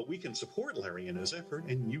 But we can support Larry in his effort,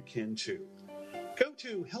 and you can too. Go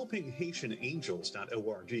to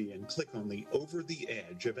helpinghaitianangels.org and click on the Over the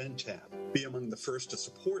Edge event tab. Be among the first to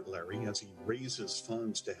support Larry as he raises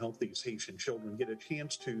funds to help these Haitian children get a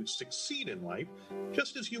chance to succeed in life,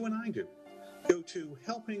 just as you and I do. Go to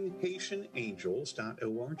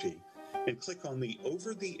helpinghaitianangels.org and click on the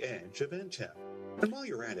Over the Edge event tab. And while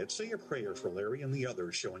you're at it, say a prayer for Larry and the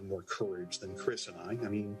others showing more courage than Chris and I. I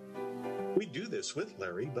mean, we do this with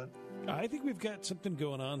Larry, but I think we've got something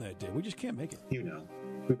going on that day. We just can't make it. You know,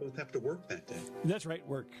 we both have to work that day. That's right.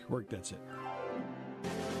 Work, that's it.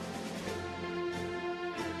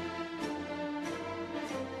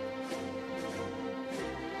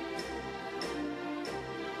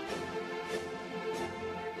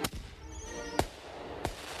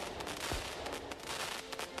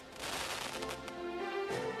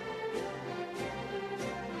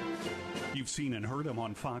 You've seen and heard him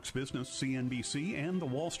on Fox Business, CNBC, and the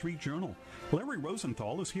Wall Street Journal. Larry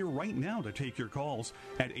Rosenthal is here right now to take your calls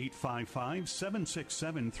at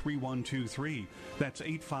 855-767-3123. That's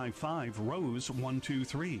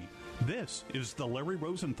 855-ROSE-123. This is the Larry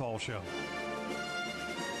Rosenthal Show.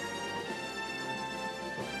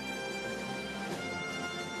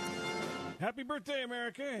 Happy birthday,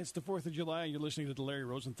 America. It's the 4th of July, and you're listening to the Larry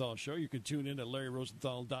Rosenthal Show. You can tune in at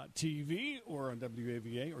LarryRosenthal.tv or on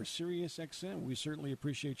WAVA or Sirius XM. We certainly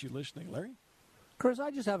appreciate you listening. Larry? Chris, I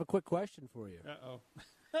just have a quick question for you. Uh-oh.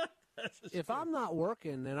 If I'm not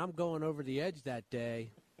working and I'm going over the edge that day,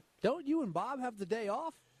 don't you and Bob have the day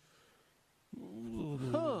off?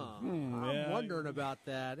 I'm wondering about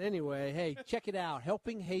that. Anyway, hey, check it out.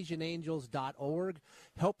 HelpingHaitianAngels.org.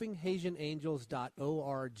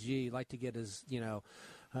 HelpingHaitianAngels.org. Like to get as,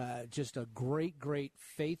 just a great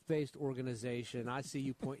faith-based organization. I see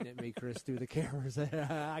you pointing at me, Chris, through the cameras.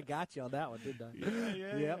 I got you on that one, didn't I?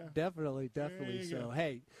 Yeah. Definitely. So,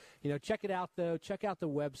 hey, check it out, though. Check out the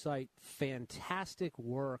website. Fantastic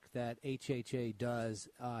work that HHA does.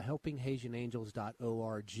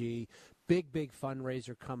 HelpingHaitianAngels.org. Big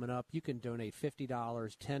fundraiser coming up. You can donate $50,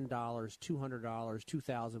 $10, $200,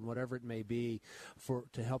 $2,000, whatever it may be,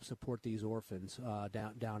 to help support these orphans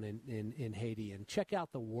down in Haiti. And check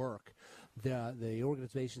out the work. The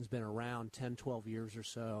organization's been around 10, 12 years or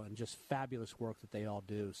so, and just fabulous work that they all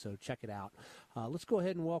do. So check it out. Let's go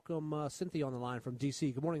ahead and welcome Cynthia on the line from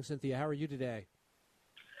D.C. Good morning, Cynthia. How are you today?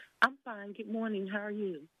 I'm fine. Good morning. How are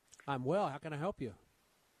you? I'm well. How can I help you?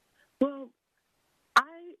 Well,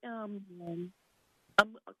 I'm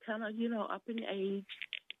kind of, up in age,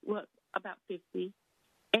 about 50,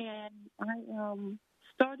 and I am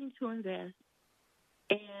starting to invest,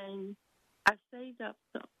 and I saved up,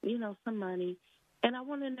 some money, and I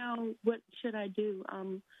want to know what should I do.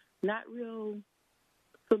 I'm not real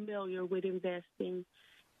familiar with investing,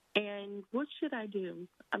 and what should I do?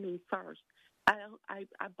 First, I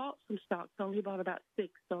bought some stocks, only bought about 6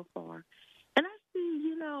 so far, and I see,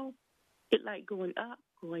 it like going up,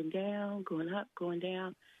 going down, going up, going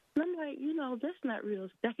down. And I'm like, that's not real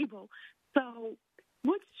stable. So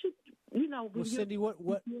what should, Well,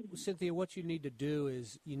 Cynthia, what you need to do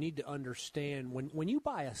is you need to understand when you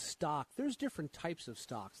buy a stock, there's different types of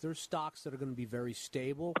stocks. There's stocks that are going to be very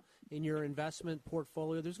stable in your investment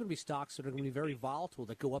portfolio. There's going to be stocks that are going to be very volatile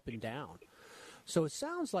that go up and down. So it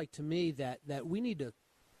sounds like to me that we need to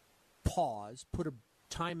pause, put a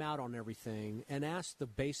time out on everything, and ask the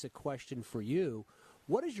basic question for you.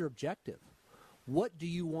 What is your objective? What do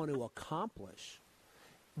you want to accomplish?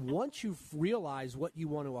 Once you've realized what you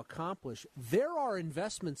want to accomplish, there are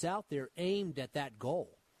investments out there aimed at that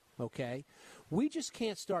goal, okay? We just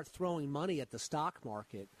can't start throwing money at the stock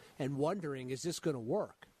market and wondering, is this going to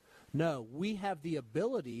work? No, we have the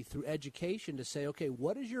ability through education to say, okay,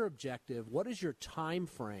 what is your objective? What is your time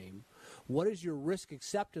frame? What is your risk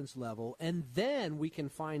acceptance level? And then we can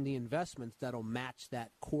find the investments that'll match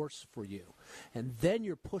that course for you. And then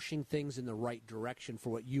you're pushing things in the right direction for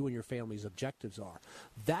what you and your family's objectives are.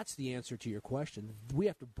 That's the answer to your question. We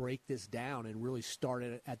have to break this down and really start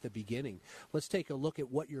it at the beginning. Let's take a look at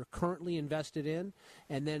what you're currently invested in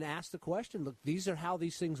and then ask the question, look, these are how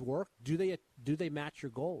these things work. Do do they match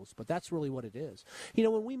your goals? But that's really what it is. You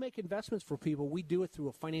know, when we make investments for people, we do it through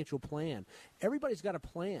a financial plan. Everybody's got a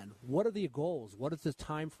plan. What are the goals? What is the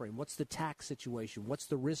time frame? What's the tax situation? What's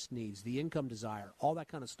the risk needs, the income desire, all that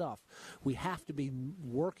kind of stuff. We have to be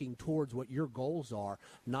working towards what your goals are,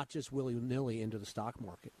 not just willy-nilly into the stock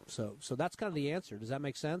market. So that's kind of the answer. Does that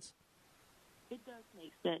make sense? It does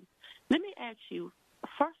make sense. Let me ask you,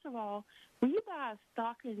 first of all, when you buy a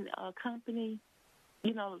stock in a company,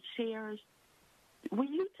 you know, shares,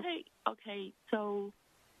 when you take, okay, so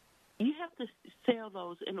you have to sell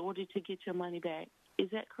those in order to get your money back. Is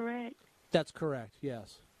that correct? That's correct,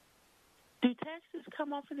 yes. Do taxes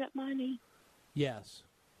come off of that money? Yes.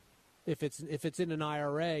 If it's in an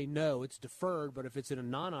IRA, no, it's deferred. But if it's in a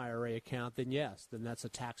non-IRA account, then yes, then that's a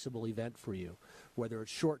taxable event for you, whether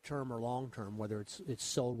it's short-term or long-term, whether it's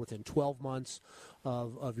sold within 12 months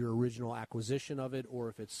of your original acquisition of it, or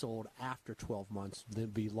if it's sold after 12 months, then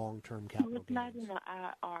it'd be long-term capital gains. It's not in an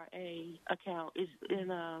IRA account. It's in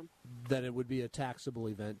a... Then it would be a taxable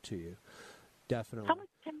event to you, definitely. How much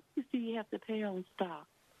taxes do you have to pay on stock?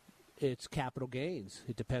 It's capital gains.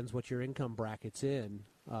 It depends what your income bracket's in.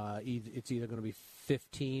 It's either going to be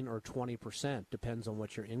 15 or 20%, depends on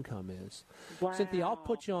what your income is. Wow. Cynthia, I'll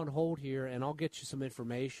put you on hold here, and I'll get you some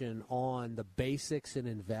information on the basics in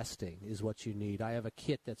investing is what you need. I have a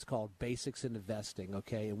kit that's called Basics in Investing,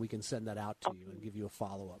 okay, and we can send that out to you and give you a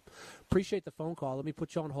follow-up. Appreciate the phone call. Let me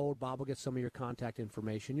put you on hold. Bob will get some of your contact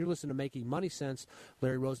information. You're listening to Making Money Sense,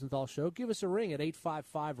 Larry Rosenthal Show. Give us a ring at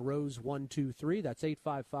 855-ROSE-123. That's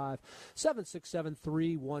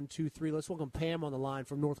 855-767-3123. Let's welcome Pam on the line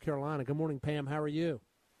from North Carolina. Good morning, Pam. How are you?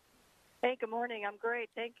 Hey, good morning. I'm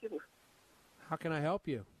great. Thank you. How can I help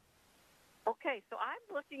you? Okay, so I'm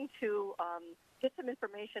looking to get some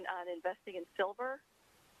information on investing in silver.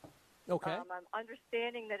 Okay. I'm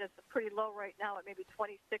understanding that it's pretty low right now at maybe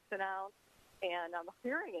 26 an ounce, and I'm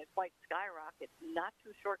hearing it might skyrocket not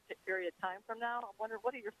too short period of time from now. I wonder,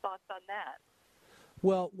 what are your thoughts on that?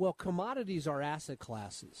 Well, commodities are asset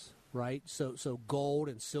classes, right? So gold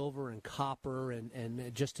and silver and copper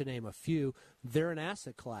and just to name a few, they're an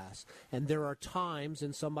asset class. And there are times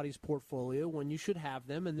in somebody's portfolio when you should have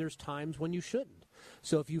them, and there's times when you shouldn't.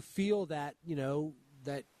 So if you feel that, you know,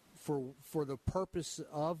 that for the purpose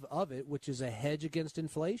of it, which is a hedge against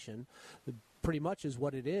inflation, pretty much is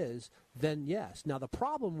what it is, then yes. Now, the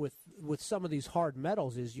problem with some of these hard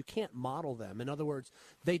metals is you can't model them. In other words,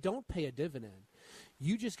 they don't pay a dividend.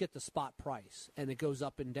 You just get the spot price, and it goes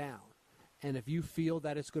up and down. And if you feel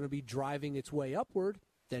that it's going to be driving its way upward,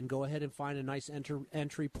 then go ahead and find a nice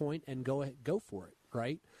entry point and go for it,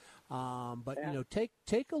 right? But you know, take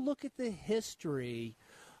a look at the history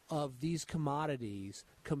of these commodities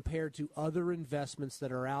compared to other investments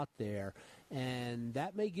that are out there, and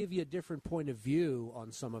that may give you a different point of view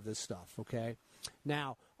on some of this stuff. Okay.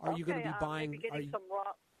 Now, are you going to be buying?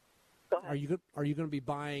 Are you going to be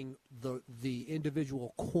buying the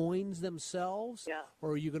individual coins themselves,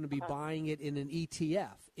 or are you going to be buying it in an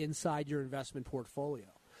ETF inside your investment portfolio?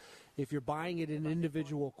 If you're buying it in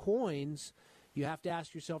individual coins, you have to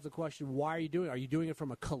ask yourself the question, why are you doing it? Are you doing it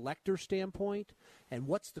from a collector standpoint? And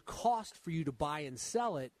what's the cost for you to buy and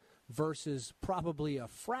sell it versus probably a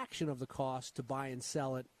fraction of the cost to buy and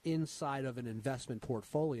sell it inside of an investment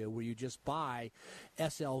portfolio where you just buy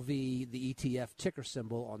SLV, the ETF ticker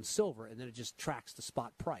symbol, on silver, and then it just tracks the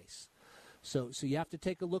spot price. So you have to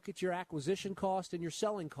take a look at your acquisition cost and your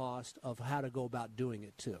selling cost of how to go about doing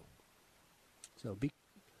it too. So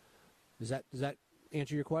does that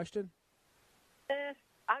answer your question?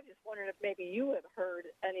 I'm just wondering if maybe you have heard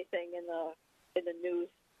anything in the news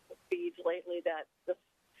feeds lately that the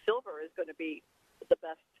silver is going to be the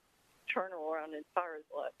best turnaround as far as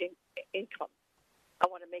income. I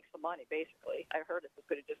want to make some money, basically. I heard it's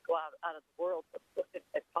going to just go out of the world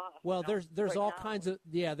at cost. Well, there's all kinds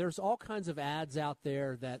of ads out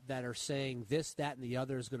there that are saying this, that, and the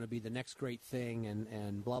other is going to be the next great thing,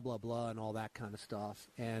 and blah blah blah, and all that kind of stuff.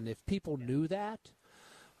 And if people knew that,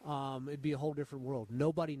 it'd be a whole different world.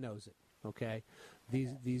 Nobody knows it. Okay,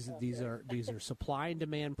 these are supply and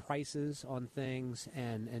demand prices on things,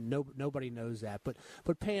 and nobody knows that.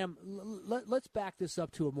 But Pam, let's back this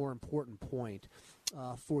up to a more important point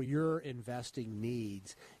for your investing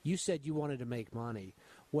needs. You said you wanted to make money.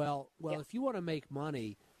 Well, if you want to make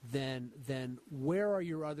money, then where are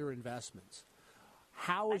your other investments?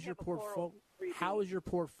 How is your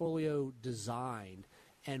portfolio designed,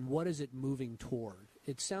 and what is it moving toward?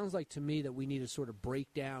 It sounds like to me that we need to sort of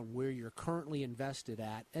break down where you're currently invested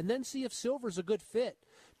at and then see if silver's a good fit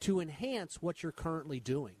to enhance what you're currently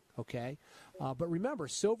doing, okay? But remember,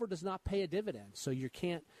 silver does not pay a dividend, so you're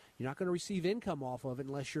not going to receive income off of it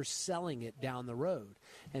unless you're selling it down the road.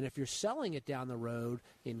 And if you're selling it down the road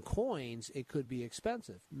in coins, it could be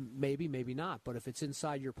expensive. Maybe, maybe not. But if it's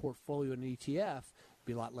inside your portfolio in an ETF, it'd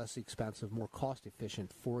be a lot less expensive, more cost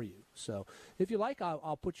efficient for you. So if you like,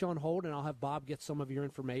 I'll put you on hold, and I'll have Bob get some of your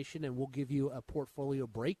information, and we'll give you a portfolio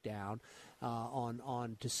breakdown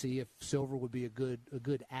on to see if silver would be a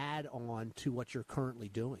good add-on to what you're currently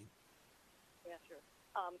doing. Yeah, sure.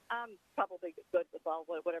 I'm probably good with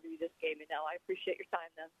whatever you just gave me now. I appreciate your time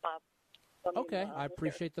then, Bob. Okay, I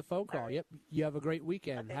appreciate the phone call. Yep, you have a great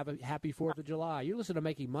weekend. Okay. Have a happy 4th of July. You're listening to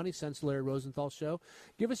Making Money Sense, Larry Rosenthal Show.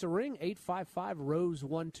 Give us a ring,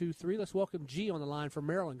 855-ROSE-123. Let's welcome G on the line from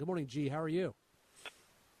Maryland. Good morning, G. How are you?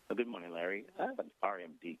 Good morning, Larry. I have an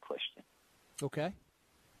RMD question. Okay.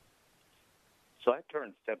 So I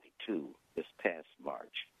turned 72 this past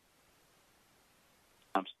March.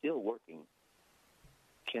 I'm still working.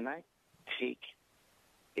 Can I take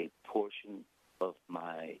a portion of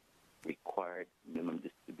my required minimum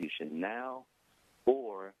distribution now,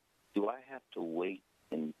 or do I have to wait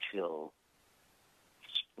until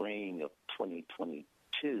spring of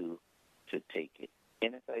 2022 to take it?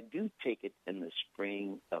 And if I do take it in the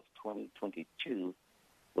spring of 2022,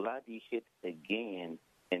 will I be hit again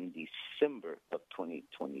in December of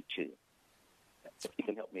 2022? If you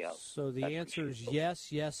can help me out. So the answer is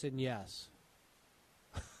yes, yes, and yes.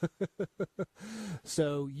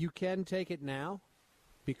 So you can take it now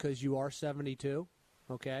because you are 72,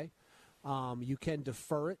 okay? You can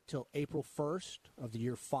defer it till April 1st of the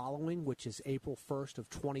year following, which is April 1st of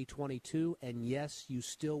 2022. And, yes, you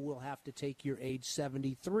still will have to take your age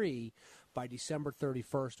 73 by December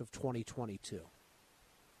 31st of 2022.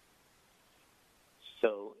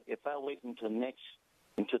 So if I wait until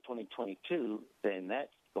 2022, then that's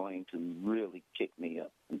going to really kick me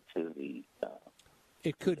up into the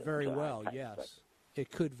it could very well, yes. It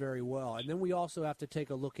could very well. And then we also have to take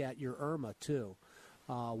a look at your IRMA, too,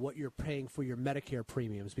 what you're paying for your Medicare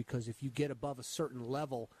premiums, because if you get above a certain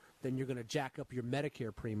level, then you're going to jack up your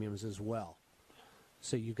Medicare premiums as well.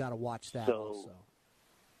 So you've got to watch that also.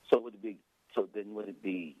 So would it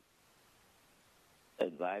be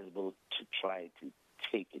advisable to try to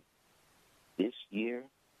take it this year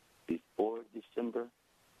before December?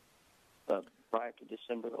 Prior to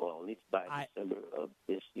December, or at least by December of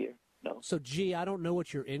this year? No. So, G, I don't know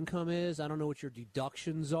what your income is. I don't know what your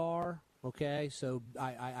deductions are, okay? So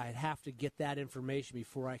I'd have to get that information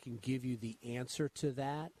before I can give you the answer to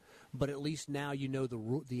that. But at least now you know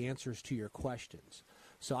the answers to your questions.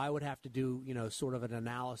 So I would have to do, sort of an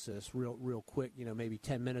analysis real quick, maybe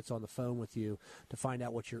 10 minutes on the phone with you to find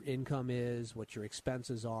out what your income is, what your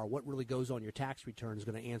expenses are, what really goes on your tax return is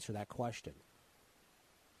going to answer that question.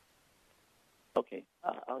 Okay,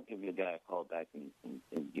 I'll give you a guy a call back and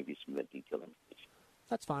give you some detailed information.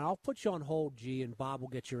 That's fine. I'll put you on hold, G, and Bob will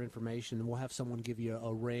get your information, and we'll have someone give you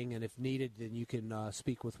a ring. And if needed, then you can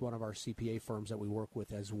speak with one of our CPA firms that we work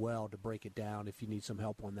with as well to break it down if you need some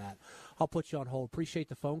help on that. I'll put you on hold. Appreciate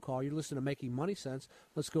the phone call. You're listening to Making Money Sense.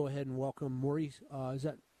 Let's go ahead and welcome Maury. Is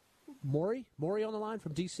that Maury? Maury on the line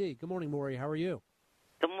from D.C. Good morning, Maury. How are you?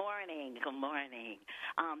 Good morning. Good morning.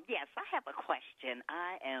 Yes, I have a question.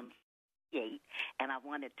 I am 8, and I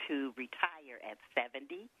wanted to retire at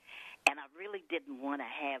 70, and I really didn't want to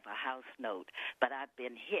have a house note, but I've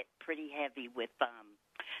been hit pretty heavy with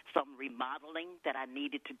some remodeling that I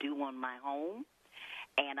needed to do on my home,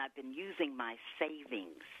 and I've been using my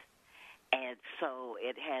savings, and so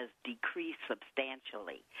it has decreased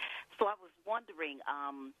substantially. So I was wondering,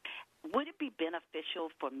 would it be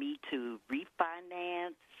beneficial for me to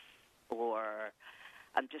refinance, or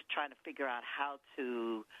I'm just trying to figure out how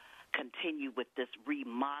to continue with this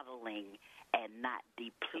remodeling and not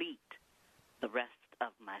deplete the rest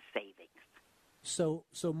of my savings. So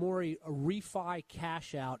Maury, a refi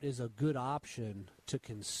cash out is a good option to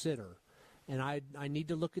consider. And I need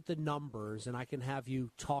to look at the numbers, and I can have you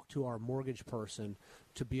talk to our mortgage person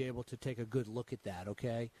to be able to take a good look at that,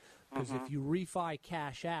 okay? Because if you refi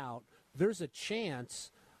cash out, there's a chance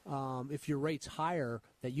if your rate's higher,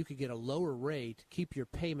 that you could get a lower rate, keep your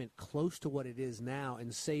payment close to what it is now,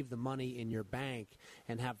 and save the money in your bank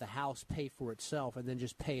and have the house pay for itself and then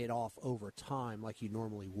just pay it off over time like you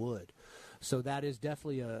normally would. So that is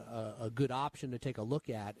definitely a good option to take a look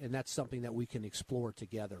at, and that's something that we can explore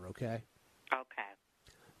together, okay? Okay.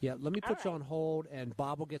 Yeah, let me put you on hold, and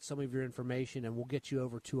Bob will get some of your information, and we'll get you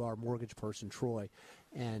over to our mortgage person, Troy,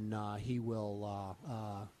 and he will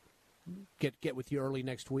get with you early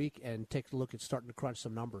next week and take a look at starting to crunch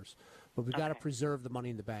some numbers. But we've got to preserve the money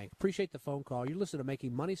in the bank. Appreciate the phone call. You're listening to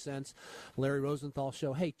Making Money Sense, Larry Rosenthal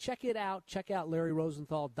Show. Hey, check it out. Check out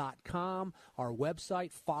LarryRosenthal.com, our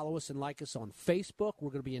website. Follow us and like us on Facebook.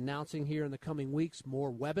 We're going to be announcing here in the coming weeks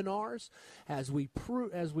more webinars as we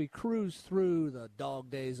cruise through the dog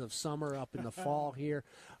days of summer up in the fall here,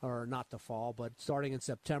 or not the fall, but starting in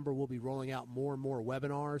September, we'll be rolling out more and more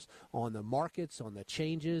webinars on the markets, on the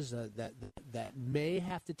changes that may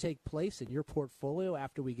have to take place in your portfolio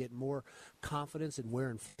after we get more confidence in where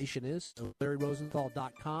inflation is. So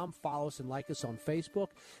LarryRosenthal.com. Follow us and like us on Facebook.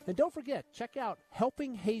 And don't forget, check out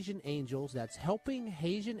Helping Haitian Angels. That's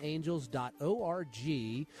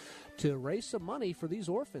helpinghaitianangels.org to raise some money for these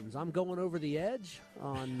orphans. I'm going over the edge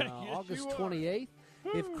on Yes, August you are. 28th.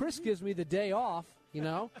 If Chris gives me the day off,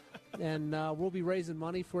 and we'll be raising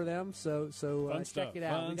money for them. So Fun check stuff, it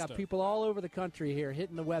out. fun We got stuff. people all over the country here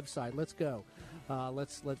hitting the website. Let's go.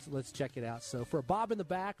 Let's check it out. So for Bob in the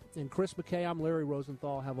back and Chris McKay, I'm Larry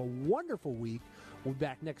Rosenthal. Have a wonderful week. We'll be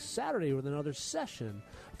back next Saturday with another session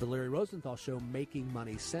of the Larry Rosenthal Show, Making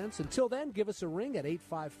Money Sense. Until then, give us a ring at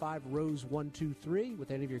 855-ROSE-123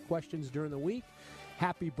 with any of your questions during the week.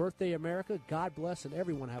 Happy birthday, America. God bless, and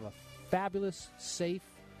everyone have a fabulous, safe,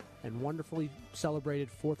 and wonderfully celebrated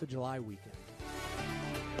 4th of July weekend.